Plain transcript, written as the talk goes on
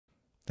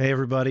Hey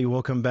everybody,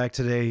 welcome back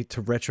today to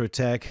Retro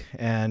Tech.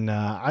 And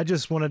I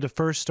just wanted to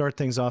first start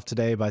things off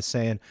today by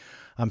saying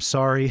I'm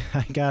sorry.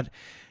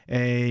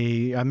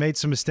 I made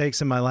some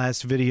mistakes in my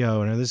last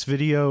video. And this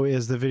video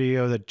is the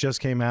video that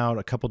just came out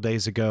a couple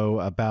days ago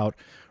about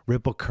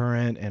ripple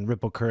current and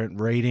ripple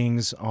current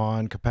ratings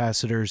on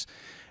capacitors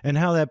and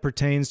how that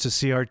pertains to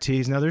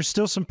CRTs. Now there's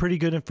still some pretty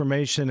good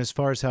information as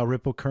far as how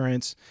ripple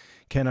currents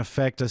can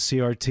affect a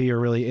CRT or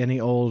really any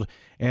old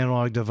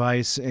analog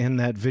device in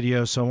that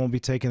video, so I won't be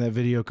taking that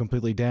video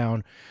completely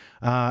down.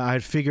 I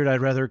figured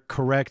I'd rather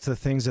correct the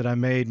things that I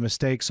made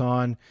mistakes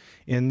on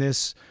in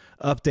this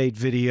update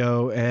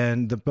video,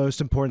 and the most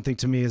important thing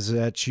to me is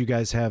that you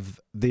guys have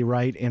the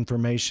right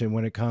information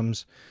when it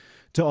comes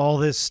to all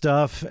this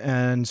stuff.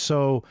 And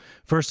so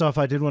first off,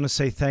 I did want to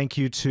say thank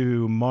you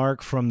to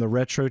Mark from the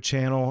Retro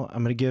channel.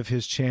 I'm going to give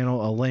his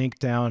channel a link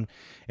down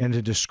in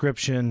the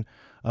description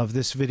of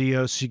this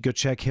video, so you go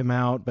check him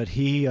out. But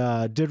he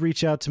did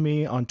reach out to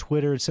me on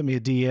Twitter and sent me a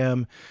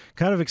DM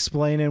kind of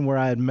explaining where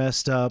I had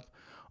messed up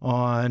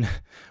on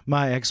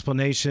my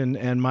explanation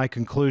and my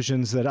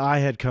conclusions that I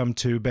had come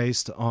to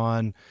based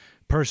on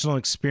personal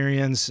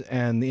experience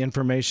and the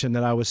information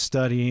that I was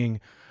studying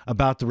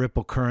about the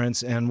ripple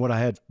currents and what I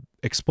had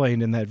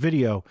explained in that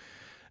video.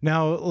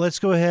 Now let's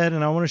go ahead,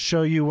 and I want to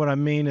show you what I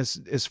mean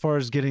as far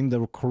as getting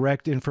the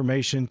correct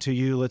information to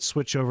you. Let's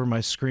switch over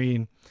my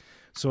screen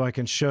so I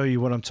can show you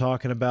what I'm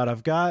talking about.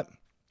 I've got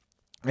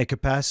a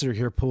capacitor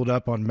here pulled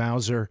up on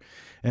Mauser,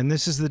 and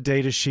this is the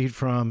data sheet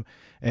from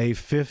a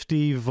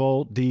 50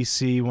 volt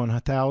DC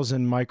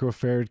 1000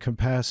 microfarad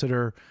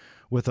capacitor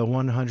with a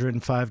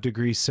 105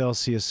 degrees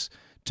Celsius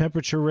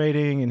temperature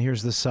rating, and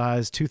here's the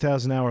size,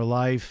 2000 hour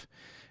life.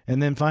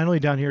 And then finally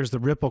down here is the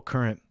ripple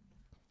current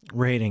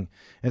rating.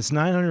 It's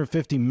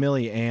 950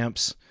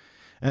 milliamps.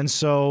 And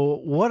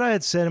so what I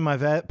had said in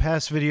my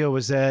past video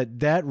was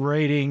that that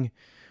rating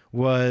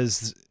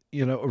was,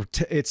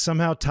 it's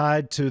somehow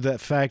tied to the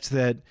fact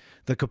that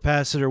the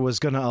capacitor was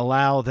going to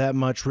allow that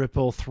much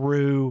ripple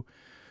through.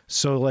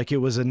 So like it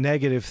was a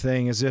negative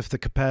thing, as if the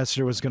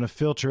capacitor was going to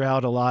filter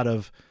out a lot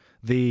of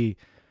the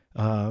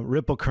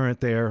ripple current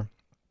there.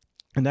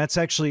 And that's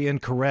actually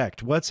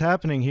incorrect. What's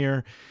happening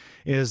here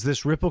is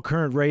this ripple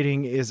current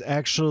rating is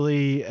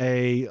actually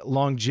a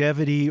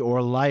longevity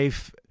or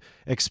life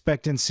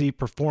expectancy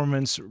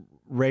performance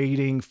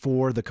rating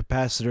for the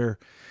capacitor.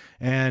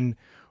 And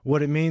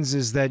what it means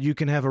is that you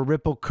can have a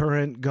ripple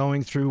current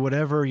going through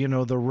whatever,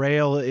 the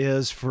rail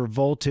is for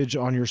voltage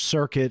on your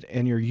circuit,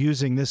 and you're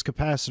using this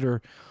capacitor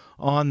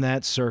on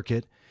that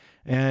circuit,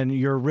 and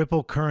your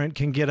ripple current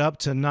can get up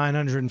to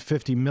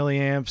 950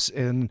 milliamps,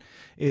 and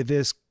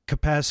this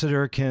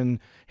capacitor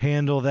can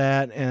handle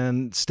that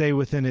and stay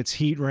within its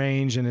heat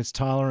range and its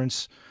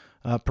tolerance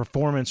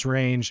performance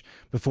range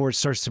before it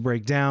starts to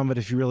break down. But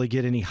if you really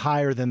get any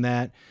higher than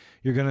that,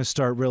 you're going to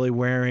start really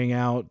wearing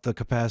out the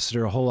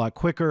capacitor a whole lot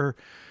quicker.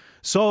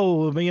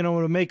 So,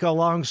 to make a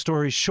long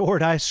story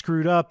short, I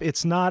screwed up.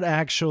 It's not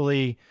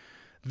actually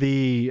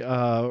the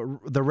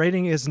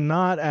rating is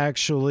not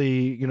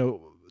actually,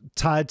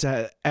 tied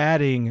to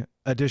adding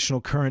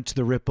additional current to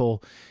the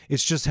ripple.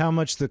 It's just how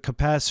much the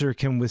capacitor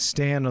can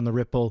withstand on the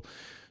ripple.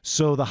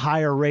 So the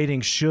higher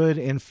rating should,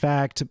 in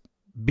fact,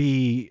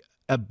 be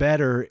a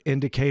better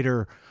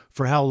indicator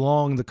for how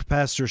long the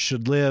capacitor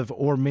should live,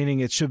 or meaning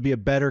it should be a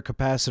better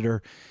capacitor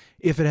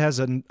if it has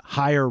a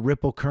higher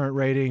ripple current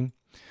rating.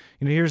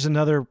 Here's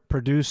another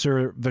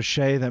producer,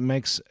 Vache, that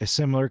makes a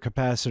similar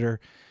capacitor.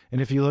 And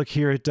if you look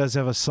here, it does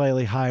have a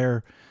slightly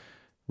higher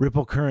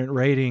ripple current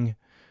rating.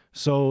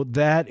 So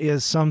that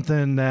is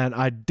something that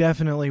I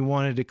definitely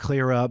wanted to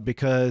clear up,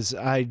 because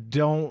I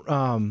don't,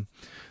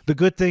 the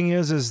good thing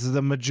is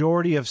the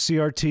majority of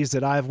CRTs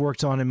that I've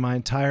worked on in my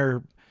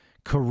entire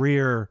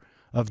career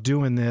of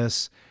doing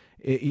this,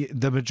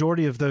 the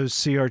majority of those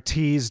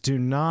CRTs do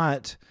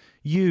not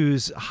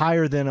use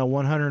higher than a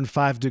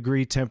 105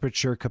 degree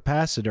temperature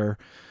capacitor.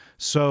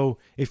 So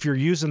if you're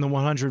using the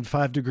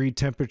 105 degree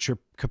temperature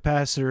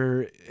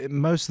capacitor,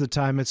 most of the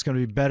time it's going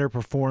to be better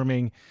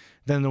performing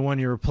than the one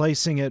you're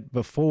replacing it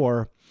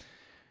before.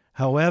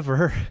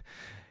 However,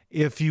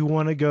 if you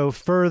want to go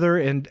further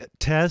and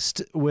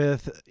test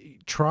with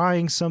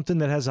trying something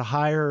that has a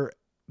higher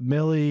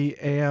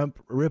milliamp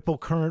ripple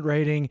current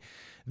rating,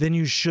 then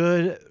you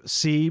should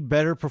see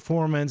better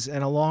performance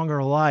and a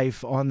longer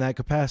life on that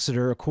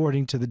capacitor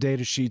according to the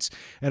data sheets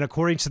and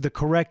according to the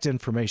correct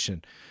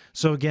information.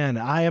 So again,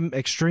 I am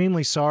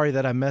extremely sorry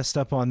that I messed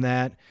up on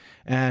that,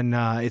 and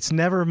it's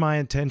never my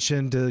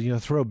intention to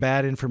throw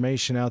bad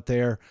information out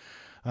there.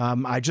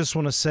 I just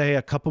want to say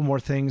a couple more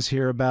things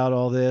here about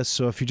all this.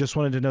 So if you just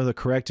wanted to know the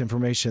correct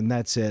information,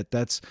 that's it.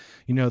 That's,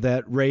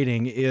 that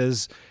rating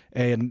is,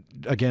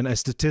 again, a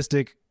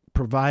statistic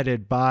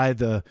provided by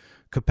the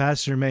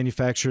capacitor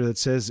manufacturer that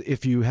says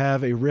if you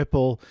have a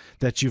ripple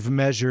that you've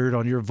measured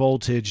on your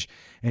voltage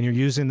and you're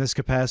using this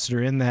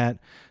capacitor in that,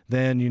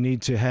 then you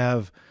need to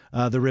have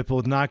the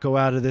ripple not go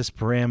out of this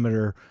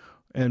parameter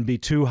and be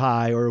too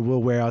high, or it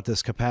will wear out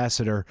this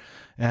capacitor.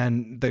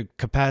 And the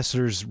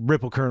capacitor's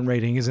ripple current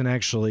rating isn't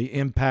actually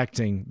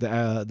impacting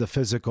the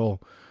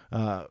physical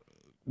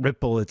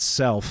ripple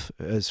itself,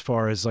 as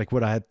far as like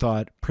what I had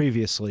thought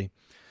previously.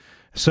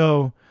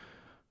 So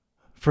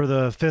for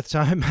the fifth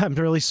time, I'm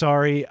really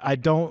sorry.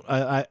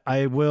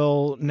 I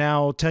will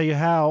now tell you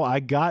how I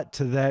got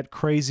to that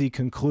crazy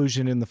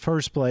conclusion in the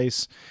first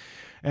place.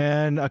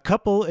 And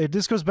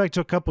this goes back to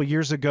a couple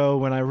years ago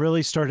when I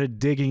really started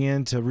digging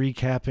into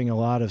recapping a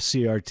lot of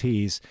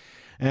CRTs.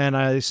 And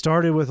I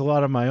started with a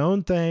lot of my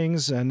own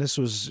things. And this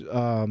was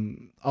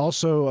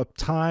also a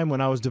time when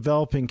I was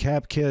developing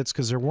cap kits,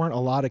 because there weren't a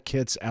lot of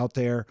kits out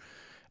there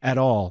at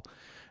all.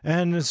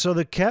 And so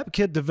the cap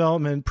kit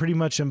development pretty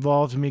much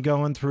involved me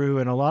going through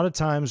and a lot of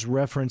times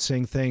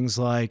referencing things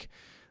like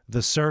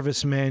the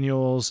service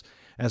manuals,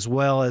 as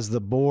well as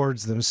the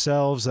boards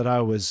themselves that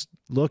I was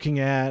looking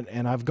at.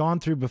 And I've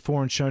gone through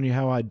before and shown you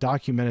how I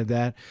documented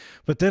that.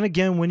 But then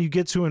again, when you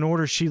get to an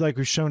order sheet like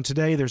we've shown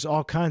today, there's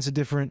all kinds of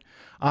different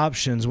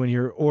options when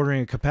you're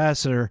ordering a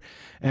capacitor.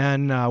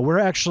 And we're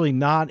actually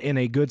not in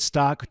a good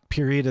stock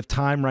period of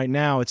time right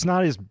now. It's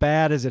not as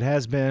bad as it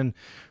has been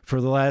for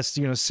the last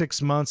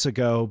 6 months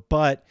ago,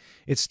 but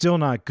it's still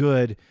not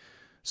good.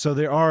 So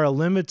there are a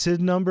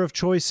limited number of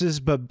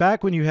choices, but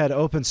back when you had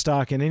open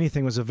stock and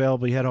anything was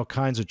available, you had all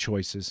kinds of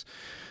choices.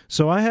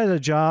 So I had a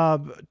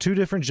job, 2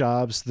 different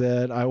jobs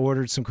that I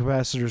ordered some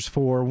capacitors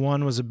for.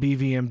 One was a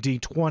BVM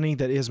D20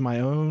 that is my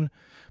own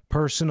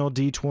personal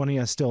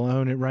D20. I still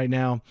own it right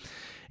now.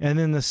 And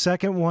then the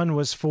second one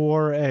was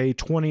for a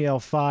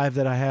 20L5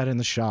 that I had in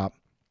the shop.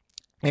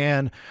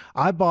 And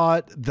I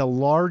bought the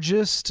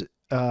largest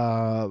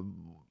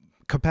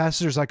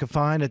capacitors I could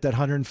find at that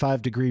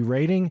 105 degree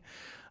rating.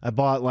 I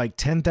bought like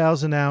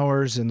 10,000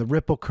 hours, and the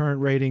ripple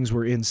current ratings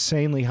were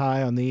insanely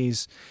high on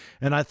these.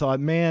 And I thought,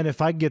 man,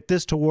 if I get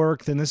this to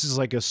work, then this is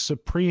like a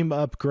supreme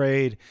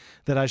upgrade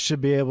that I should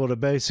be able to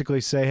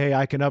basically say, hey,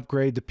 I can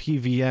upgrade the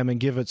PVM and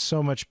give it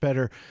so much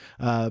better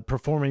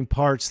performing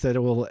parts that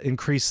it will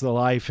increase the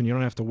life and you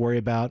don't have to worry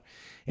about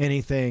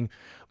anything.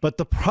 But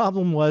the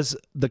problem was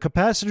the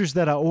capacitors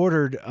that I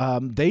ordered,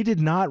 they did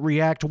not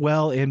react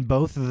well in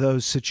both of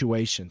those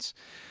situations.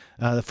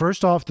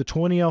 First off, the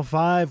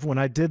 20L5, when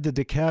I did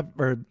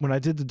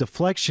the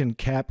deflection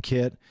cap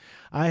kit,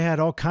 I had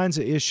all kinds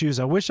of issues.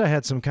 I wish I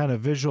had some kind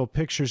of visual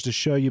pictures to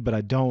show you, but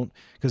I don't,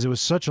 because it was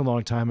such a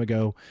long time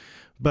ago.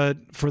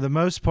 But for the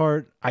most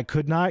part, I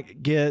could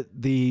not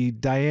get the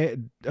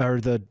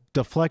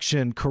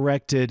deflection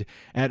corrected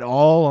at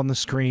all on the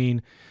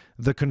screen.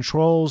 The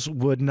controls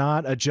would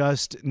not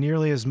adjust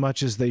nearly as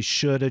much as they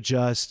should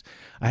adjust.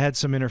 I had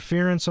some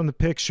interference on the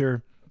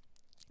picture,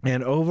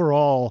 and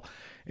overall,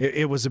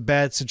 it was a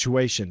bad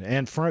situation.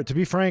 And to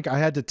be frank, I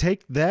had to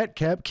take that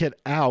cap kit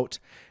out,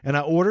 and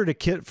I ordered a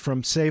kit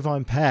from Save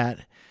on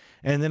Pat,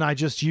 and then I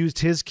just used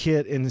his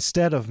kit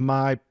instead of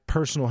my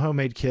personal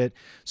homemade kit.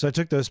 So I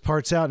took those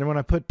parts out, and when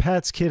I put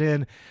Pat's kit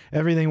in,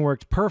 everything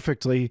worked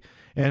perfectly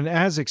and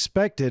as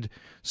expected.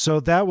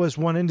 So that was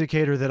one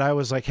indicator that I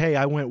was like, hey,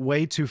 I went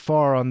way too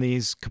far on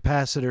these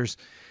capacitors.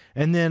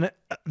 And then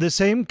the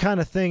same kind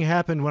of thing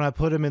happened when I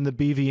put them in the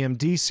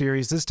BVMD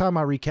series. This time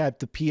I recapped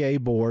the PA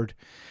board.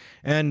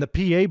 And the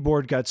PA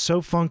board got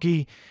so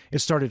funky, it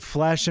started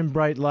flashing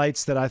bright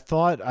lights that I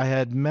thought I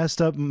had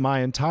messed up my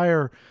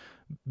entire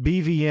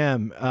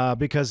BVM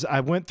because I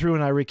went through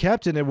and I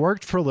recapped it, and it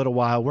worked for a little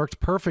while,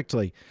 worked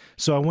perfectly.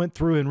 So I went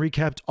through and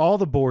recapped all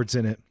the boards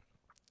in it.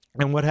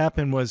 And what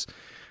happened was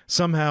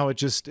somehow it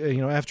just,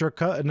 after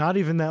not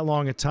even that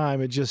long a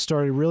time, it just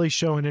started really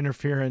showing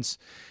interference.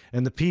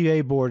 And the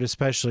PA board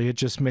especially, it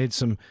just made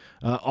some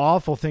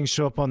awful things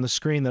show up on the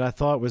screen that I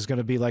thought was going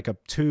to be like a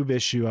tube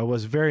issue. I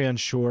was very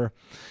unsure.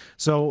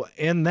 So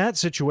in that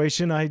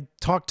situation, I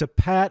talked to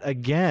Pat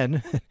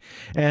again,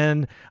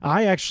 and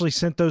I actually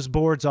sent those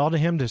boards all to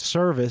him to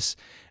service.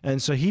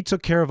 And so he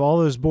took care of all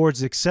those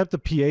boards except the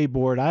PA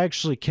board. I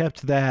actually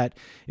kept that.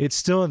 It's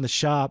still in the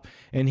shop,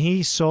 and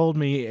he sold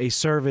me a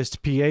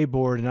serviced PA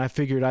board, and I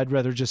figured I'd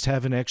rather just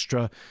have an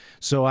extra,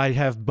 so I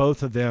have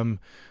both of them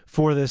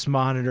for this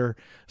monitor.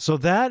 So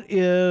that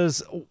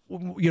is,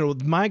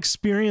 my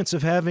experience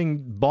of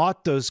having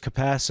bought those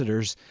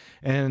capacitors,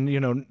 and,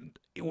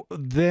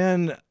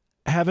 then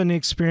having the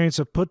experience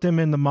of put them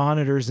in the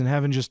monitors and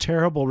having just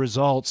terrible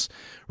results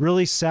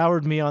really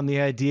soured me on the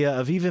idea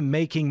of even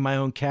making my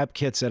own cap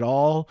kits at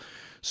all.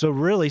 So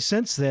really,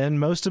 since then,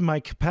 most of my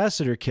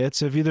capacitor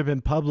kits have either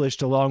been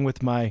published along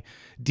with my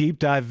deep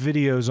dive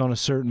videos on a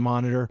certain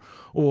monitor,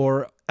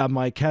 or on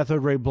my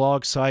cathode ray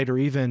blog site, or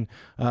even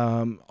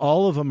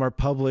all of them are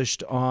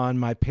published on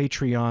my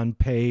Patreon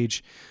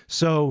page.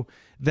 So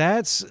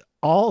that's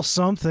all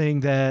something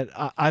that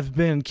I've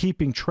been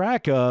keeping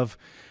track of.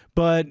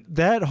 But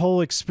that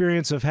whole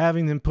experience of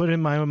having them put in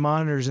my own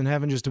monitors and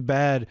having just a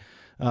bad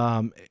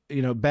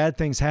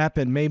things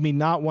happen made me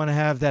not want to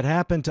have that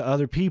happen to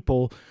other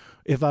people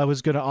if I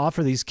was going to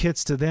offer these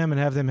kits to them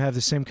and have them have the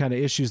same kind of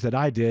issues that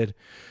I did.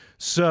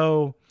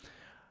 So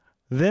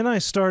then I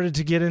started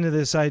to get into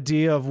this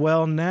idea of,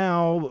 well,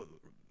 now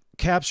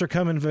caps are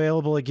coming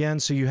available again,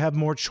 so you have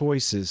more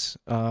choices.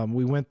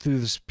 We went through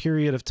this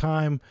period of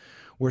time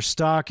where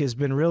stock has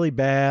been really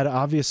bad,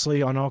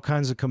 obviously on all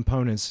kinds of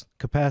components,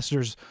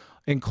 capacitors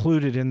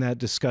included in that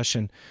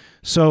discussion.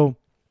 So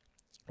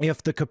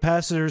if the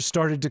capacitors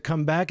started to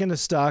come back into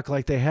stock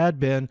like they had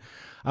been,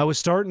 I was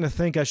starting to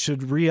think I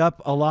should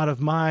re-up a lot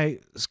of my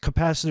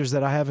capacitors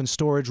that I have in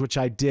storage, which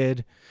I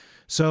did.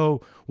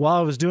 So while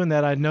I was doing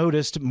that, I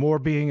noticed more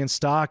being in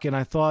stock, and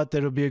I thought that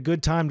it would be a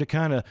good time to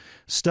kind of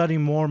study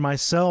more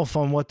myself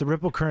on what the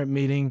ripple current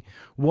meeting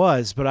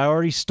was. But I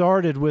already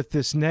started with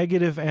this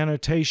negative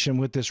annotation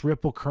with this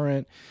ripple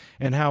current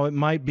and how it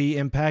might be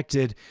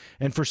impacted.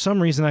 And for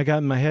some reason, I got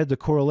in my head the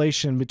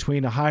correlation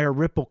between a higher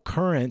ripple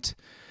current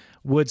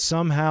would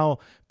somehow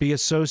be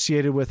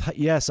associated with,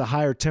 yes, a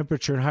higher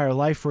temperature and higher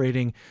life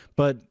rating,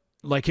 but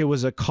like it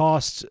was a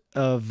cost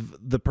of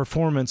the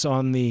performance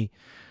on the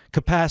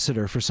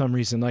capacitor for some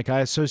reason. Like I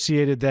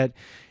associated that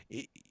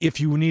if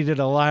you needed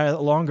a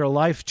longer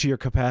life to your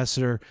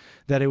capacitor,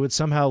 that it would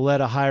somehow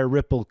let a higher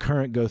ripple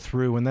current go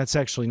through, and that's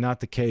actually not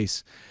the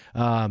case.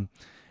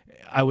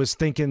 I was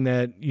thinking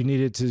that you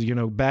needed to, you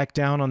know, back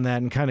down on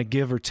that and kind of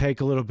give or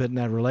take a little bit in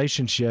that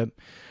relationship.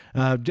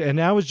 And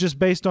that was just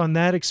based on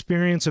that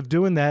experience of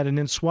doing that and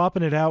then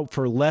swapping it out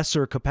for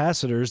lesser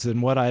capacitors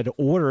than what I'd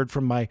ordered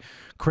from my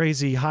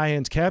crazy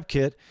high-end cap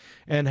kit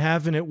and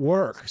having it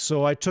work.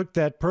 So I took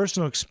that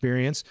personal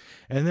experience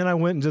and then I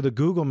went into the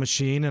Google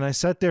machine and I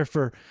sat there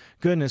for,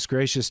 goodness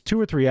gracious, 2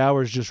 or 3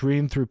 hours just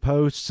reading through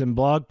posts and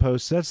blog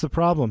posts. That's the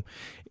problem.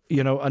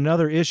 You know,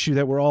 another issue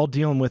that we're all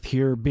dealing with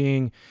here,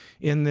 being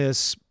in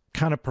this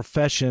kind of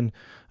profession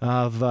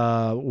of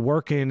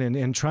working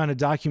and trying to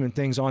document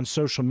things on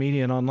social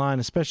media and online,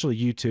 especially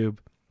YouTube.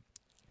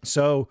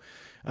 So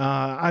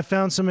I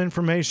found some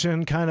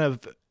information, kind of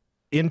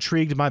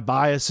intrigued my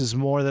biases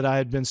more that I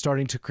had been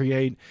starting to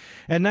create.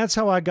 And that's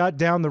how I got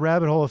down the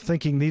rabbit hole of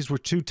thinking these were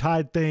two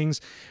tied things.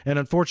 And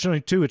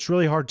unfortunately, too, it's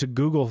really hard to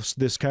Google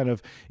this kind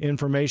of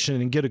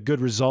information and get a good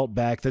result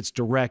back that's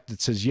direct, that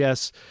says,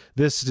 yes,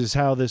 this is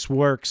how this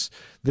works.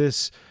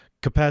 This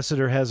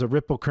capacitor has a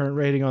ripple current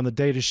rating on the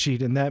data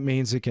sheet, and that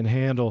means it can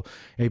handle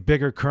a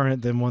bigger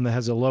current than one that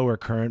has a lower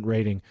current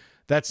rating.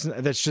 That's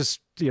just,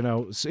 you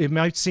know, it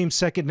might seem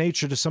second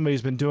nature to somebody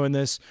who's been doing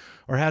this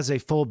or has a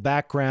full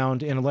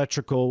background in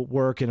electrical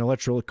work and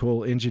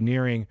electrical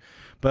engineering.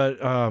 But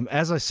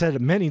as I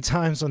said many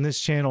times on this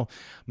channel,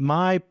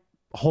 my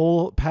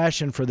whole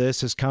passion for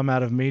this has come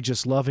out of me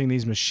just loving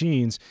these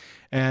machines.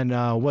 And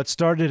what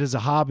started as a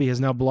hobby has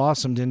now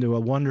blossomed into a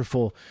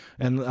wonderful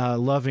and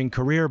loving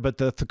career. But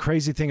the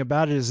crazy thing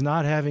about it is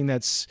not having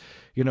that,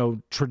 you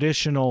know,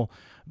 traditional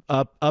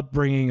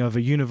upbringing of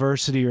a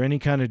university or any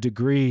kind of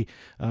degree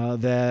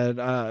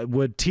that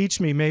would teach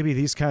me maybe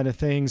these kind of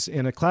things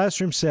in a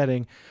classroom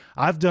setting.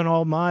 I've done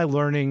all my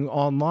learning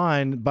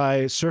online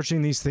by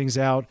searching these things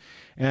out,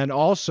 and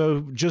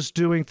also just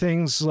doing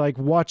things like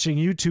watching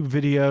YouTube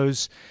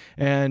videos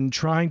and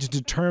trying to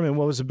determine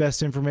what was the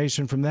best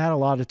information from that a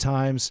lot of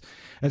times.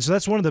 And so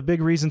that's one of the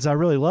big reasons I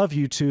really love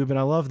YouTube, and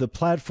I love the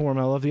platform.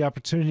 I love the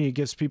opportunity it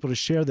gives people to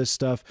share this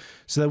stuff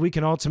so that we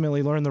can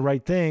ultimately learn the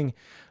right thing.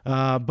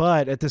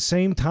 But at the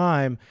same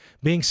time,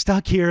 being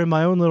stuck here in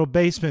my own little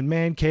basement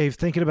man cave,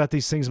 thinking about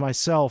these things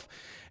myself,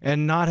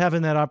 and not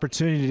having that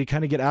opportunity to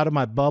kind of get out of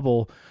my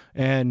bubble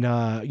and,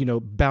 you know,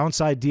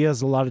 bounce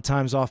ideas a lot of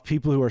times off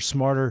people who are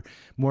smarter,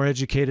 more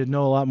educated,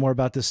 know a lot more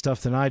about this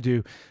stuff than I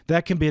do,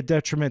 that can be a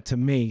detriment to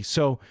me.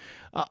 So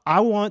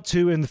I want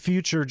to, in the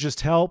future,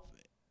 just help,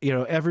 you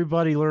know,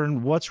 everybody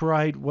learn what's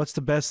right, what's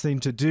the best thing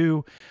to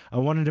do. I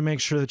wanted to make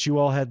sure that you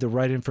all had the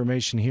right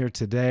information here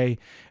today.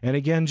 And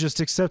again,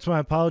 just accept my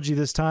apology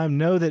this time.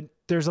 Know that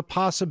there's a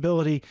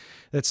possibility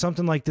that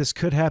something like this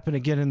could happen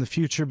again in the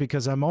future,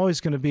 because I'm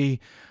always going to be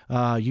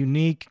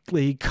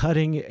uniquely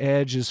cutting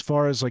edge as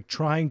far as like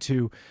trying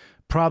to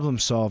problem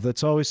solve.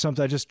 That's always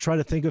something. I just try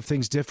to think of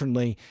things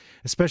differently,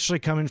 especially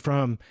coming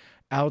from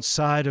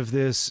outside of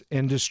this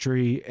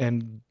industry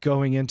and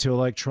going into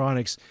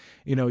electronics.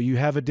 You know, you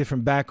have a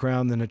different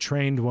background than a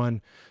trained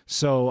one.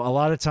 So a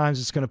lot of times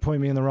it's going to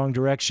point me in the wrong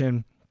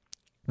direction.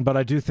 But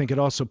I do think it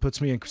also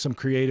puts me in some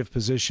creative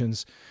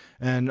positions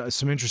and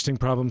some interesting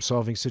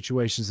problem-solving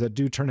situations that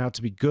do turn out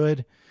to be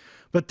good.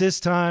 But this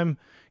time,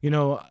 you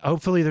know,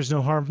 hopefully there's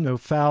no harm, no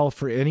foul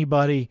for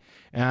anybody.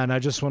 And I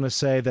just want to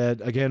say that,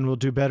 again, we'll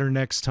do better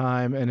next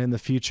time and in the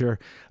future.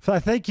 So I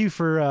thank you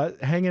for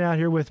hanging out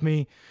here with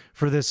me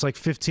for this like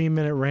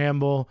 15-minute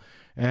ramble.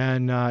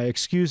 And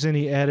excuse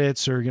any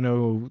edits or, you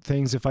know,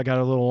 things if I got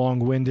a little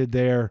long-winded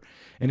there.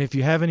 And if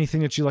you have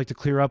anything that you'd like to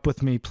clear up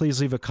with me,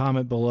 please leave a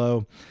comment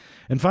below.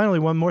 And finally,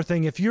 one more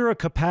thing. If you're a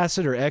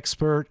capacitor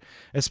expert,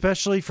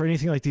 especially for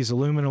anything like these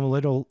aluminum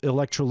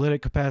electrolytic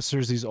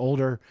capacitors, these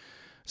older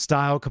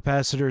style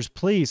capacitors,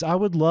 please, I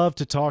would love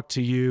to talk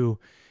to you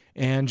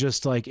and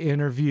just like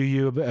interview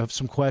you of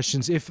some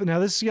questions. Now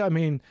this, I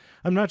mean,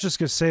 I'm not just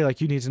going to say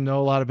like you need to know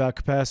a lot about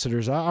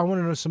capacitors. I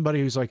want to know somebody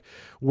who's like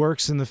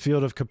works in the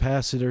field of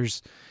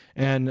capacitors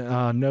and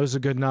knows a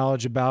good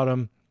knowledge about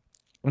them.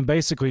 and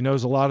basically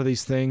knows a lot of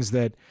these things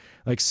that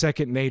like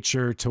second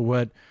nature to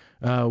what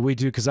we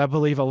do, because I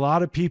believe a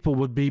lot of people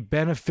would be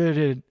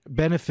benefiting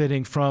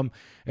from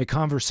a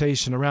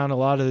conversation around a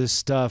lot of this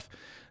stuff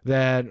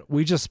that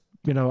we just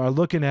are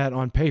looking at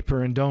on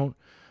paper and don't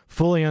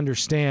fully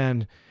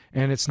understand,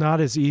 and it's not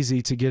as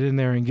easy to get in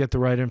there and get the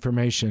right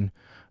information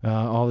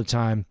all the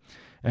time,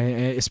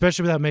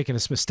 especially without making a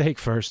mistake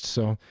first.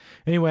 So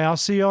anyway, I'll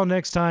see you all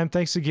next time.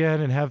 Thanks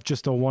again, and have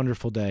just a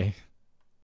wonderful day.